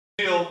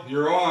Neal,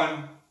 you're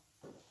on.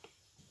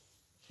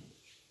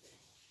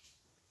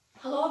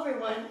 Hello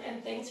everyone,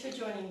 and thanks for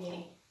joining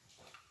me.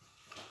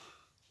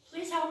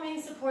 Please help me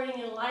in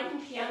supporting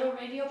Enlightened Piano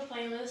Radio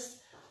playlist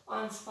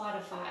on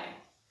Spotify.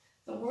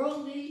 The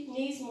world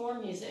needs more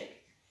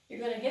music. You're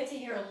going to get to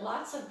hear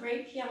lots of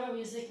great piano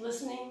music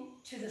listening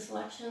to the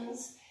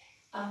selections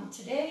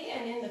today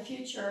and in the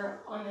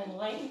future on the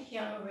Enlightened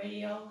Piano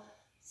Radio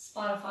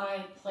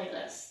Spotify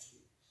playlist.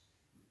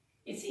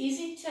 It's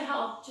easy to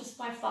help just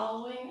by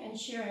following and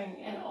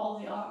sharing, and all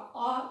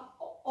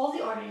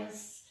the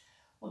artists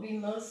will be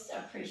most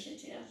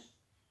appreciative.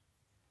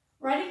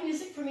 Writing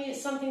music for me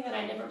is something that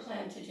I never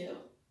planned to do.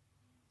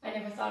 I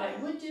never thought I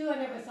would do, I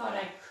never thought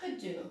I could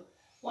do.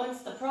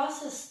 Once the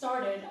process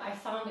started, I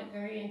found it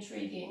very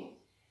intriguing.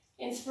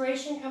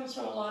 Inspiration comes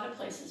from a lot of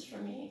places for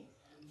me,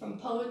 from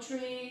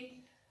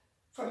poetry,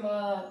 from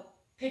a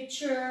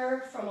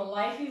picture, from a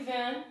life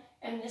event,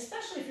 and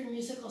especially from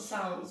musical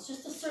sounds.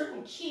 Just a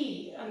certain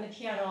key on the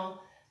piano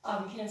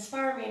can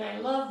inspire me, and I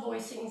love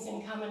voicings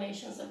and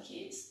combinations of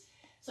keys.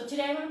 So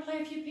today I'm going to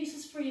play a few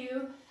pieces for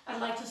you. I'd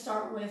like to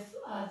start with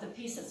the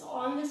piece that's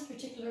on this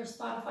particular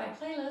Spotify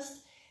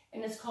playlist,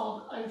 and it's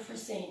called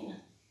Unforeseen.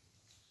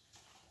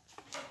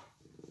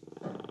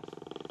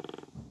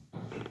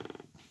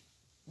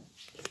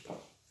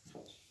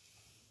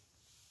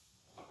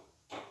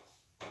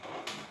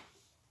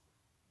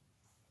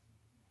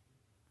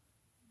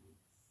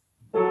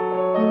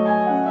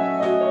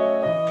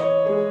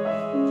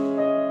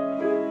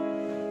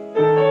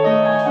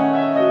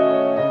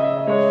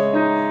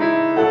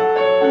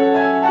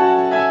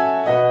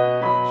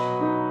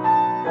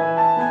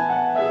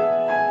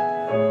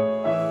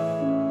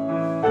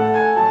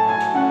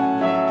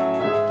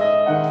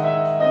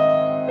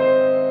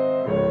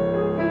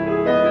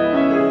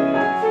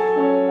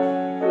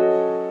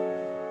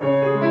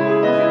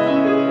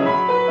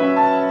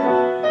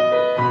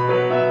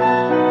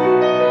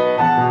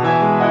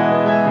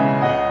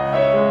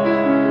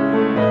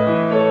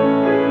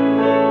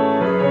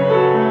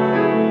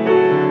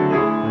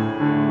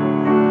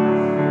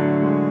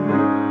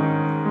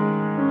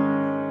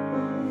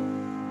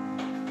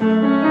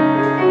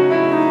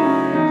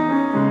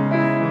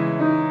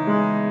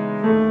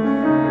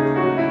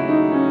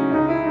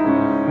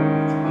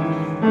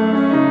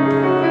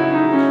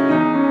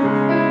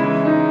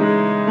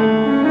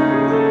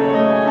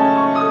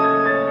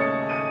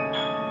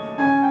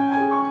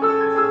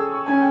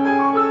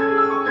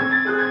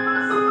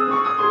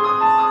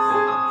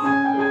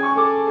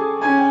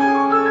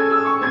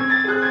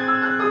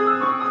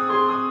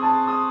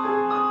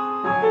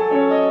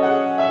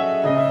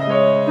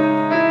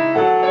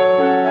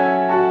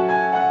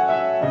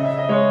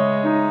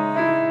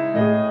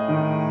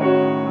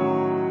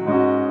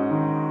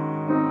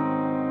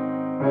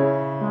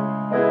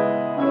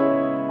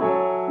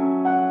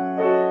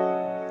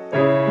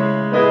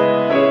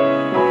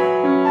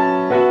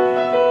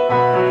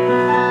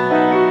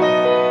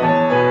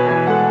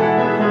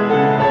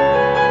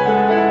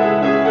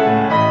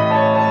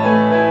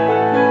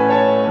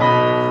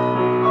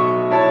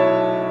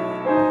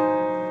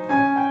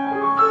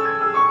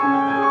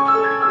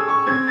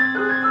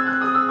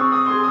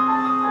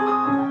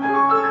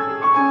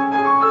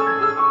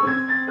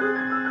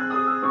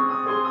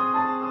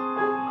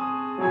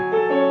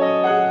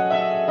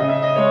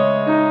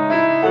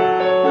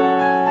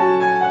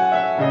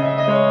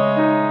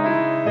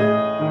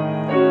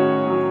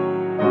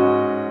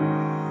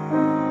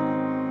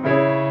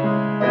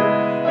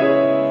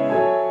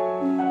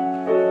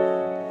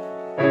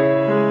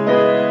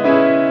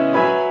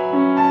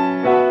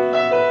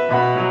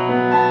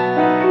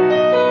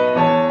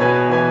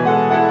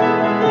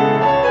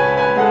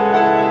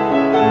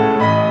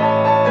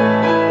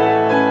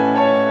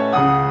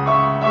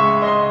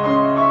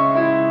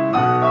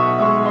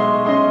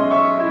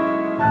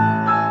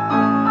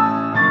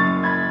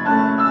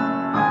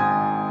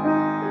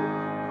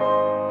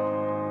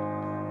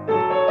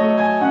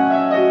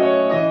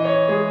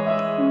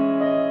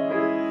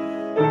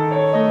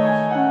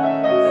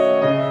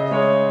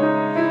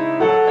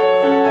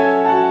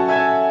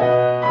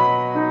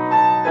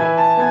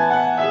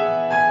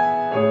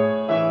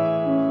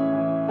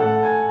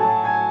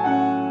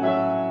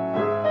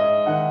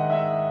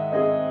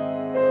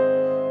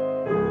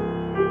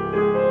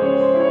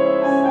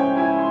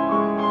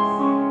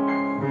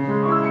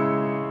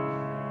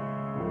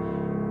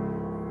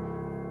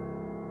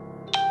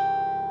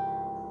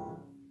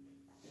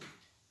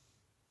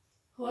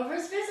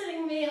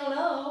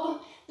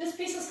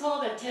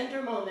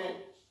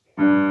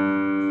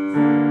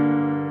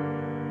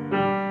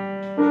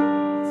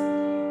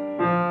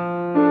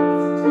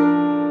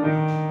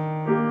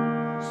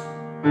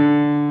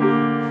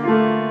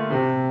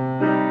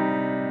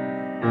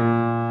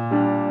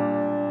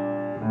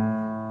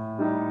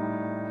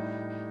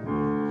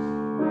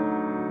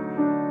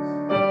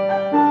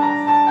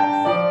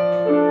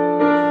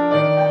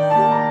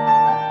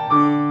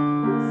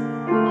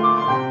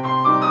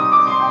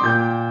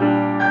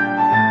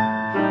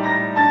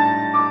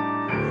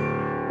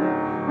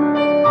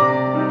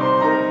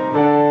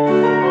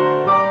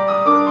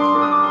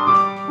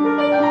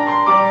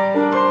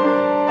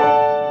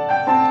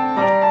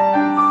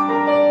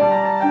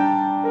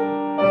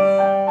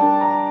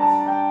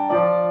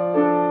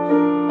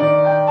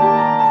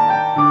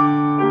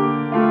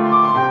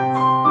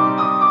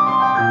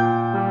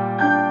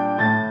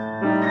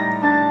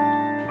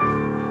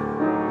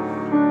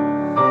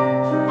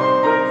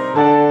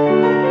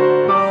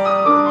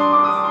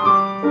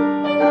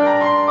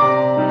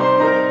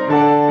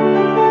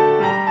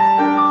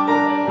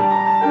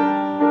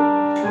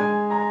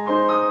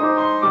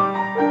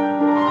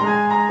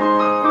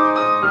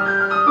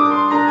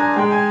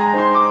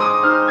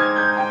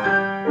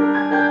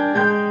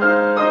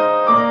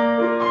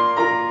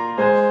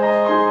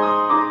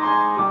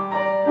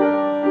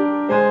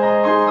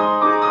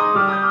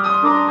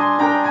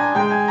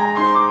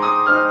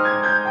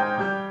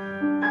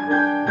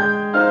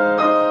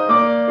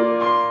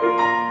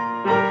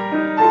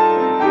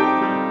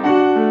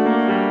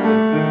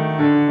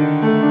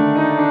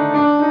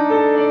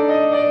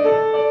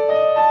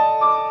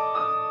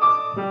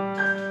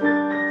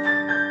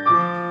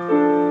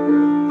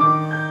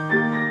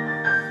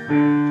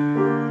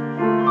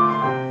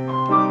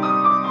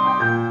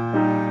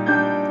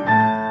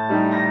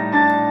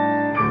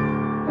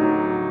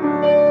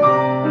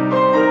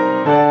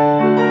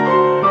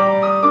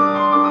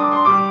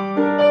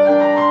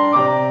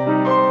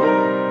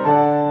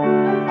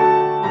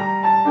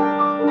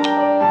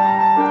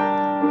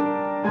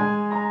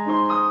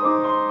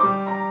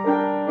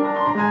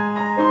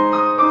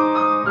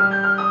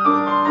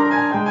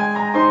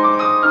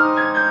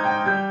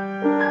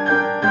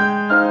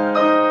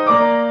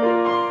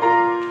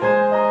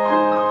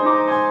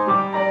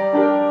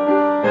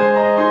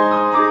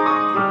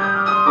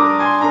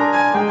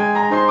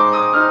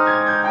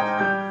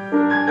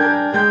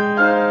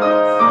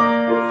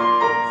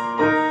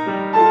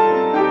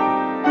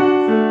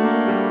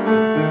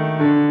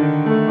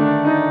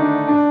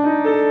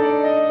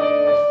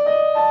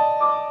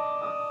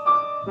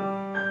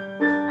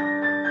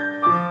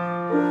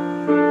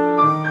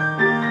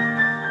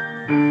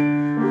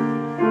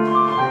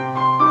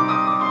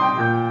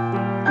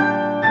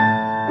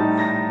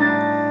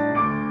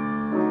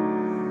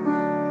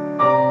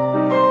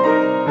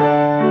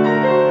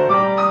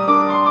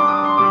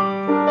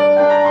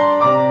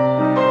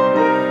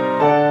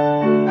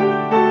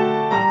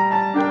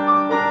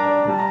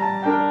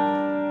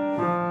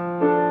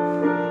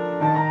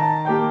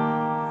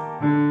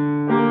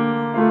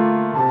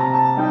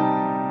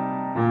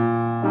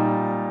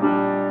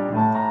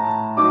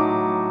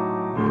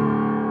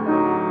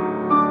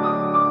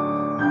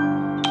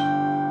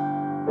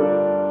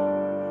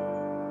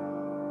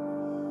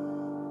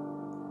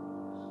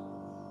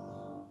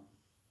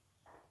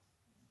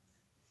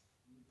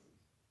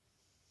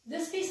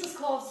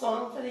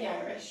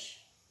 cherish.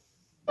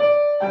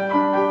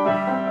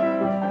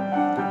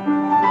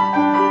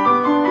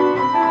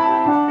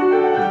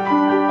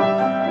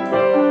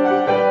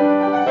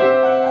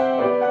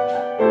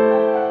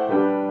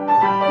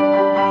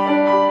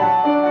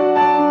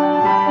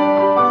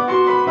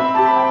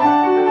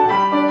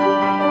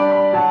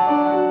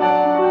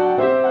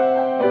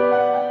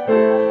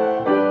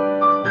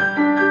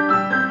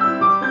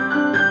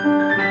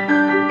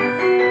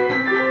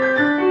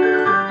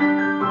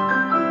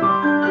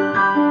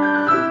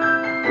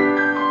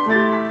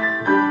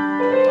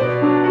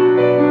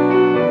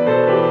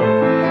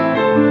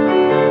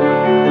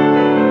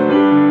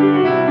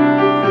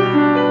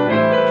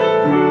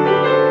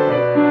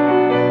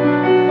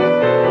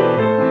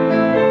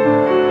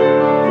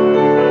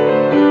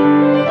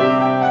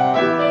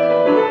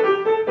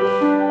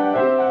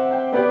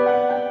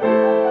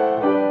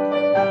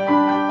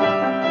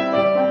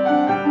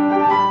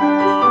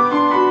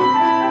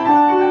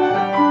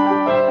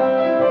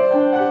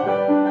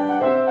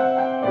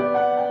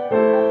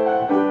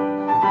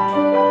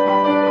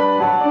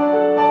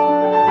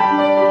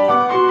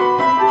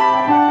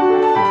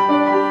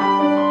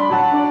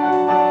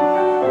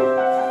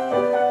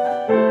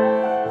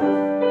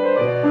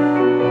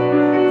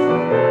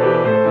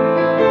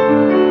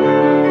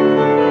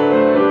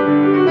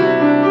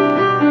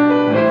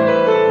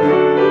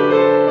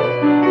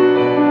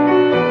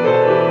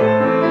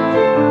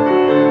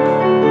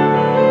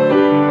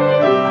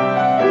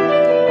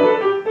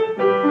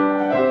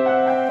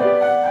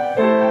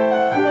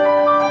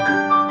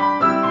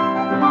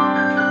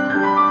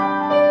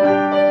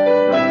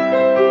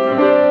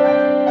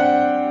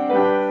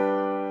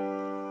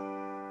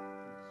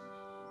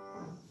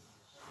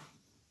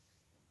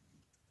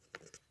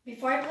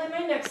 Before I play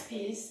my next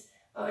piece,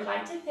 I would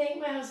like to thank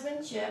my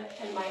husband Chip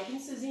and Mike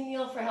and Susie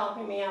Neal for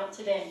helping me out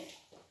today.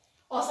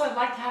 Also, I'd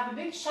like to have a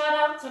big shout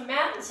out to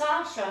Matt and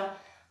Sasha,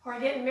 who are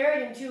getting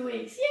married in 2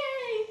 weeks.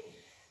 Yay!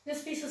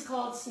 This piece is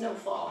called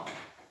Snowfall.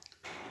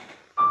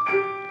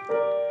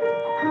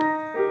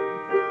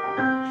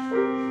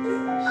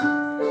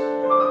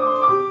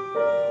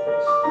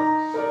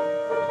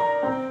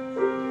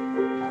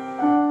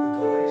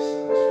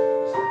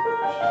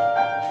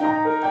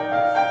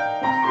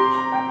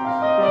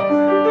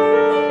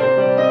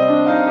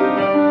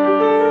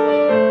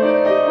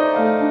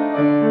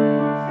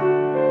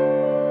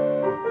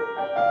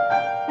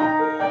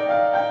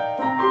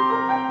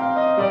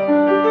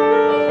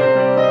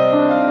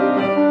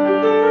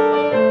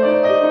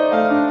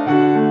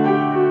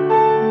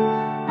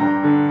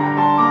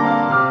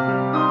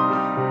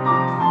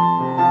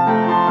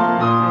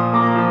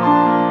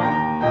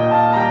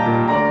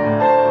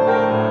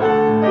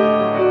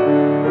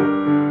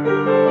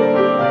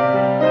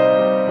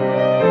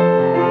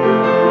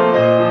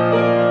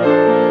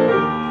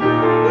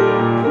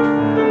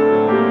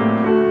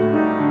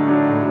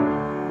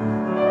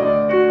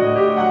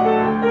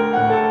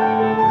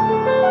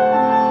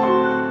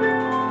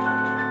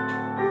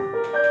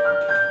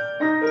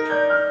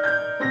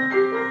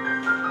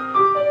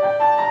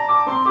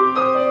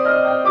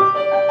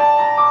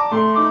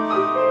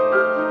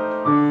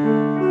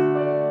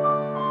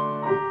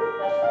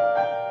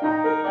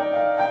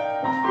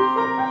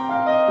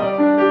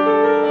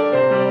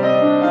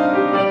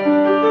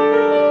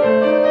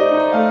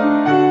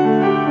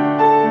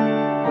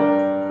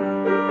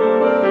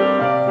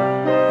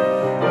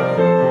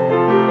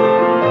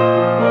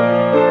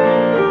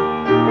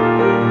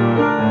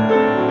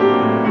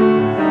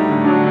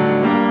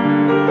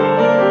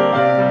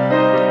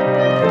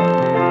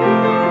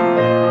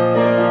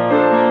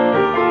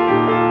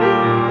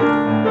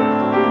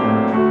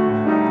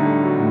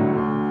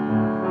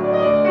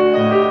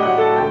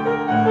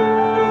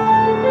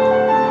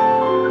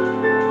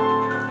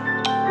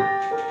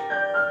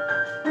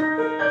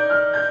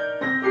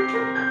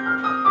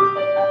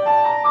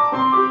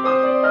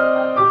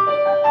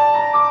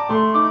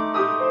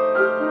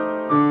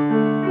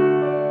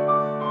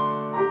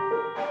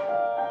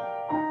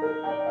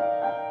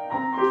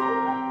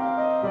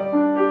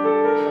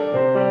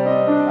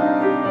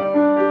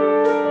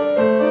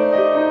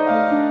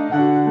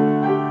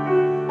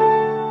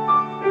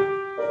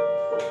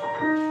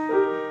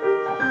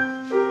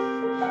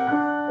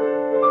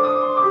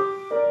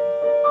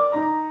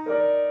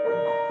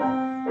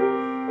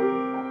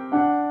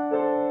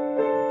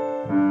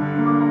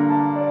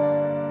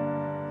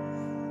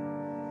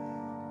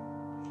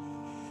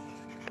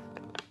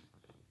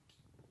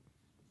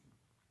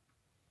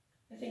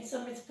 I think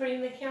somebody's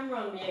putting the camera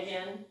on me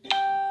again.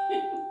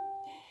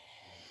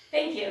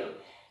 Thank you.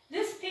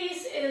 This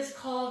piece is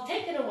called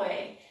Taken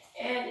Away,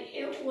 and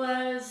it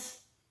was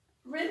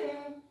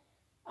written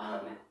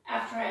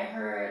after I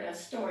heard a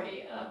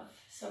story of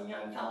some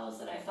young fellows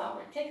that I thought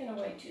were taken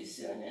away too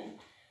soon, and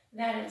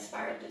that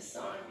inspired this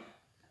song.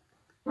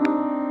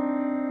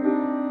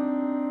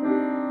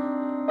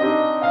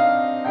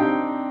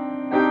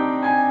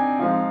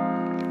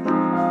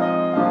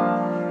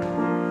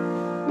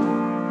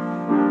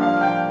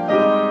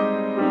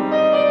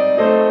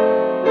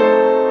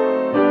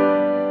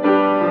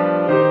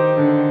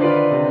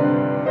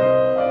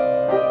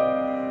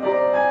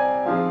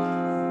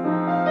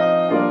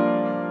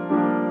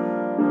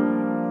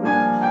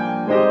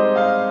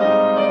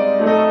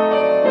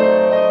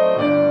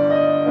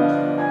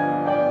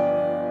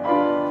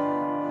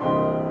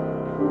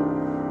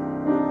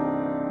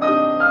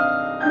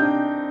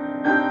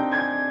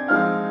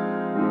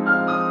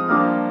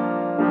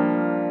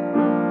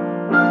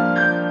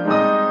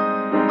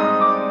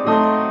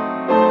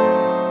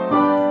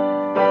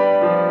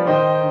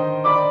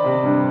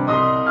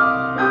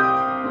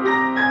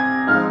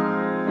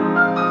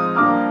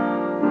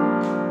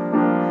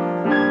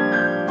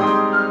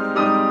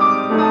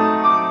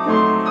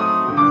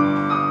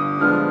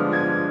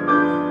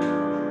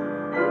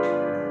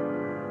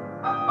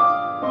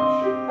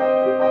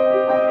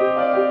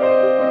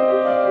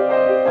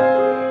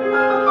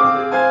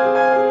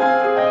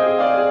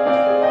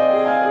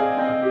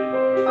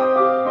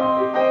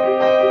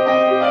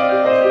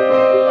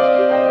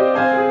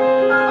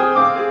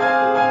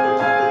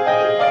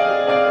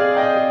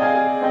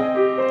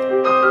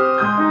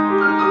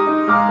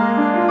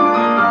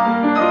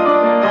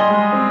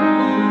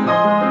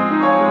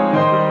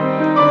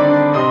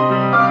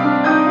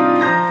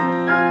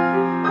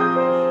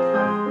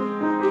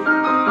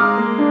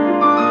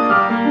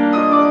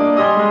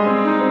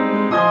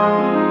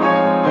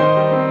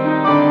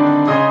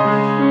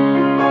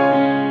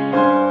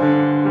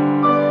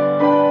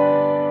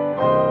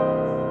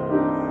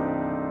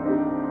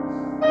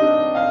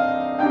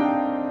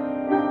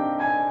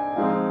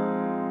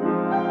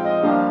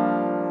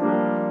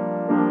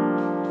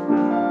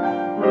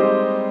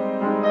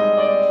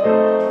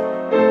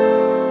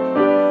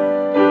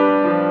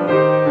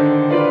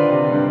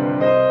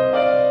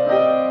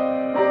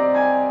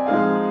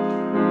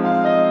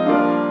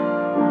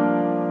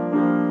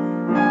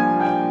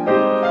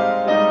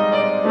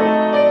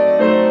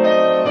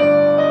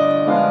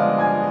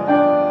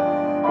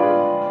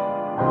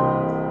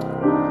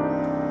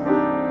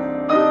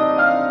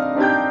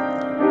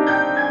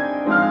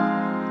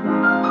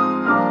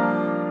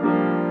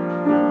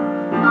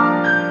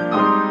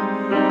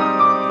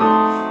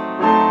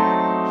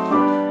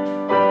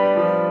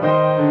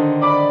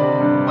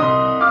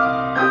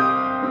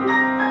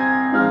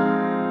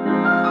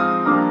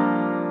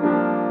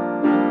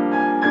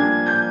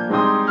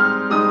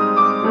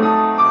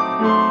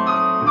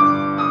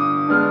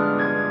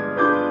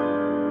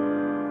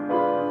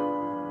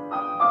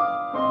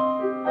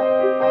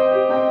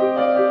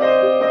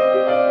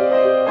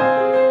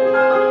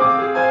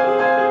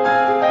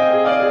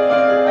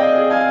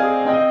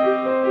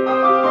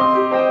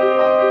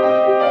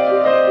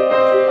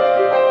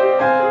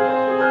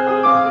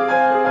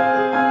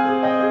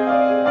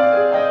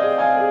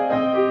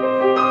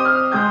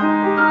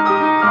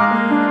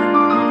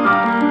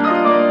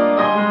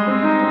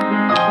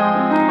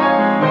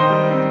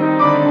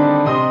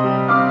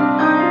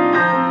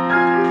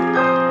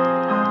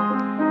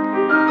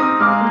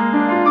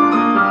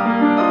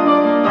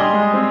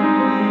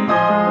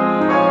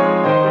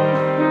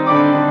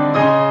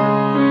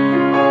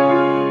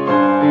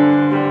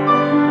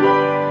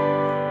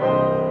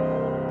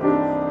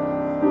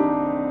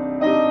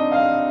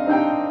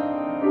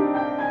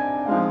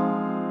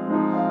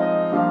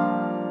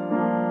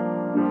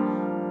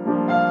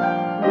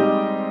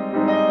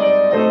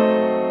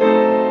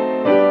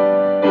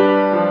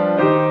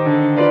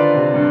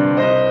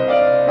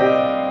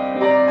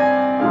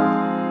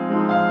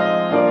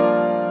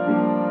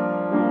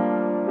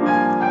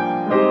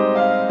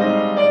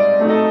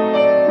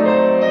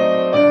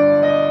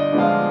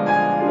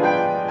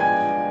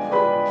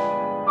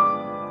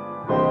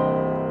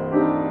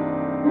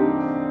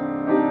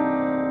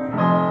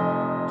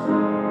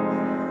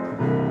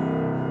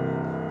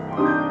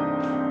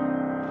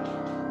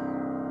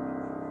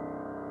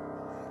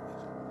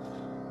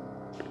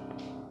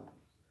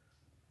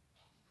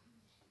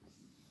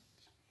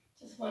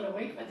 want to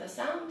wait for the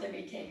sound to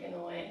be taken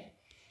away.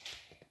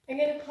 I'm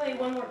going to play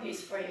one more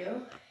piece for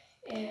you,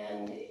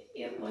 and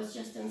it was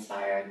just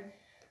inspired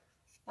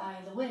by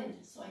the wind,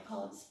 so I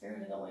call it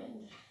Spirit of the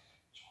Wind.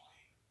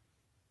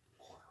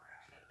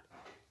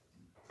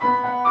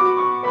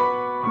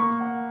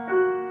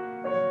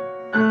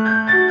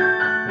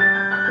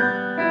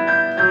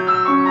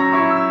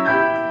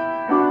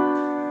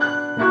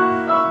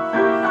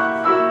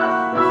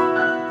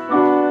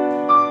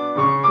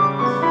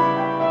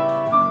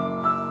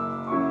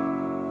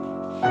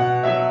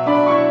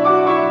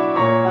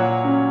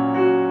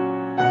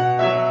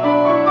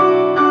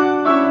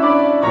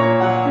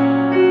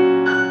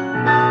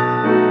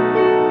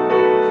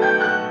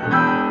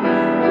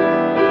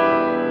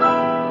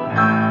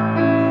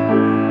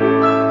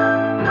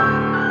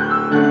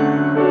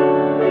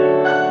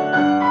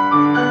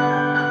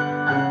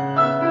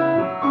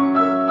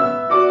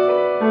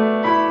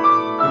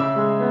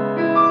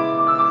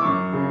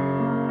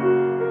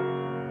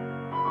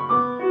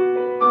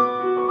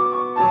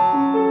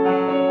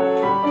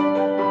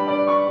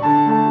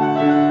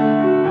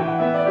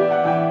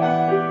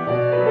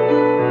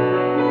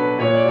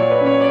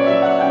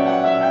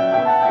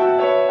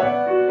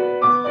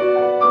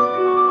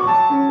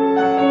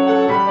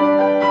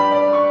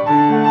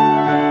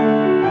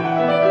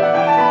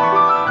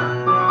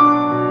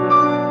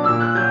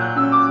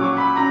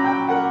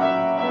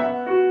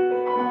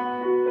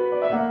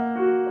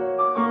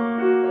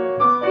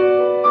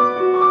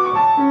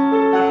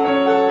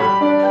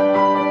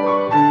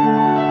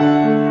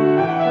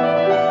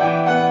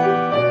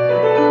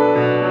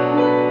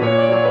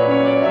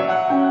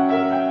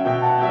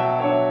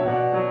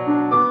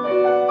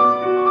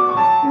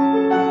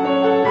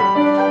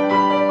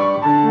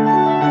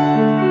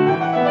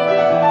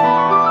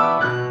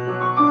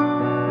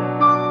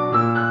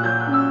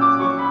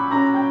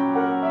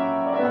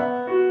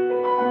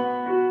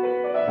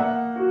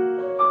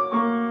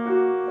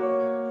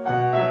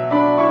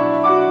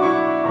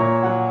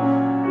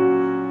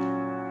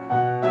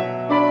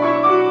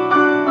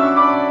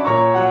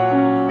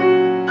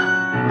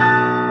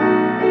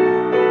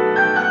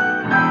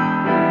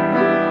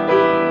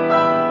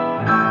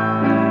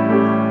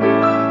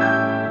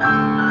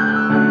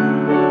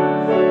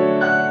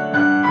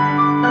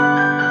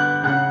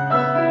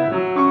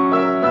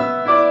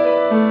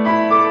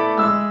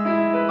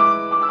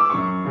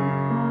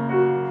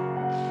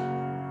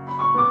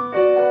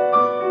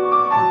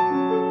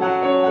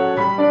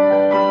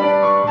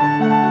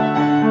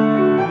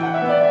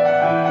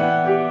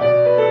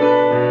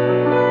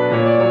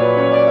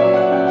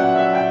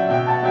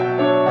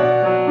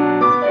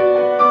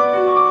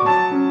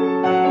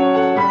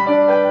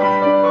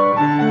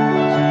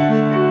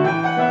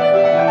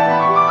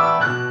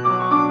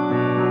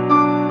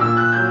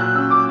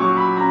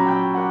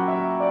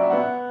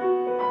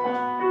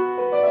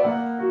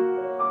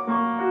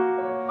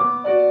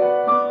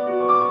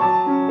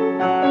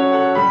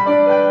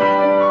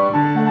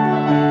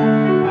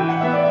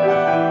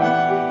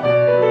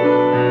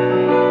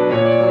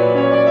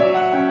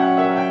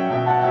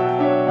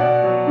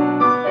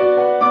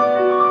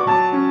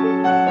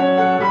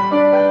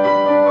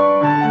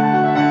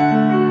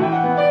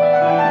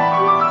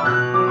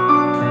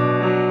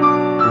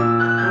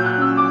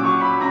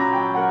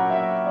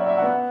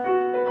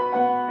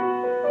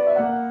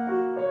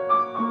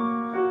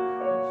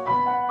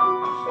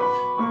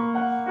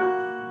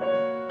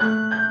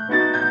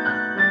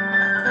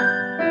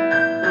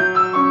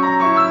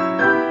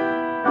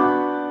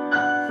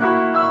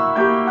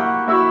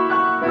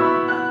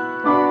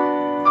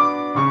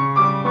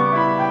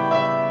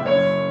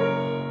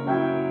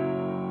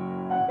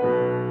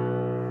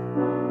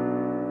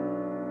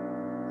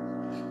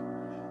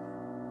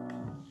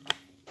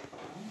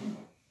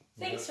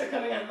 Thanks for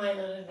coming on my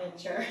little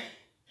adventure.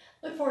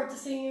 Look forward to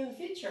seeing you in the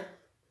future.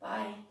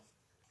 Bye.